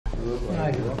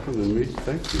Welcome to meet.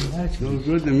 Thank you. So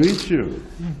good to meet you.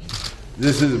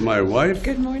 This is my wife.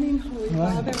 Good morning, Holy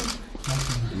Father.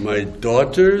 My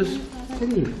daughters.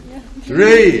 Three.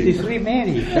 Three.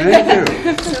 Mary. Thank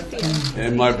you.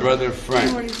 And my brother Frank.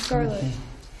 Good morning, Scarlett.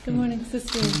 Good morning,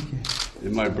 Sister.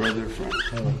 And my brother Frank.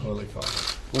 Holy Father.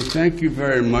 Well, thank you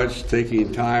very much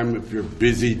taking time of your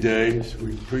busy days.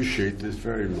 We appreciate this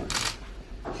very much.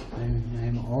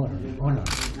 I'm honored.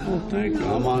 Well, thank you.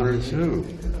 I'm honored too.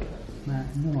 Ma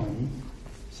noi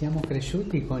siamo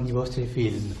cresciuti con I vostri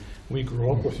film. We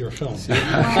grew up with your film.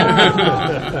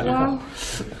 Wow.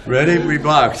 Ready?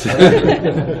 Relax.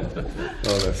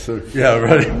 Oh, that's so, yeah,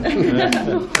 ready?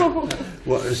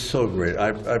 Well, it's so great. I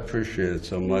appreciate it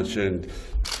so much, and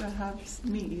To have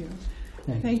meet you.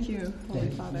 Thank you, Holy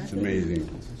Father. it's amazing.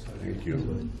 Thank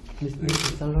you. È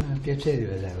stato un piacere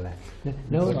vederla.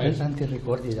 Le ho tanti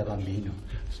ricordi da bambino.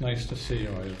 It's nice to see you.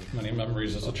 I have many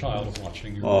memories as a child of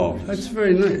watching you. Oh, that's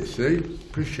very nice. I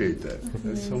appreciate that.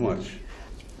 That's so much.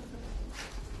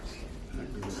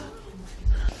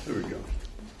 There we go.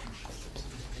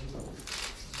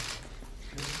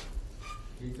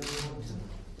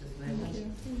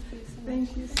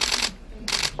 Thank you.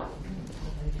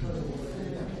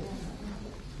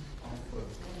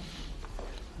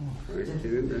 Right,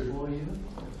 get in there.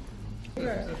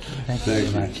 Thank you very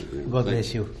much. God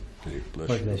bless you. Bless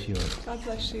God you. bless you. God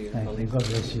bless you. Thank you. God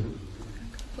bless you.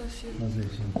 Bless you. God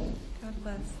bless you. God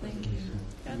bless. Thank you.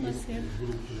 God bless you.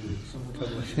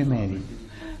 Three Mary.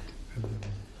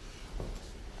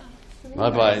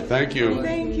 Bye-bye. Thank you.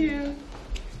 Thank you.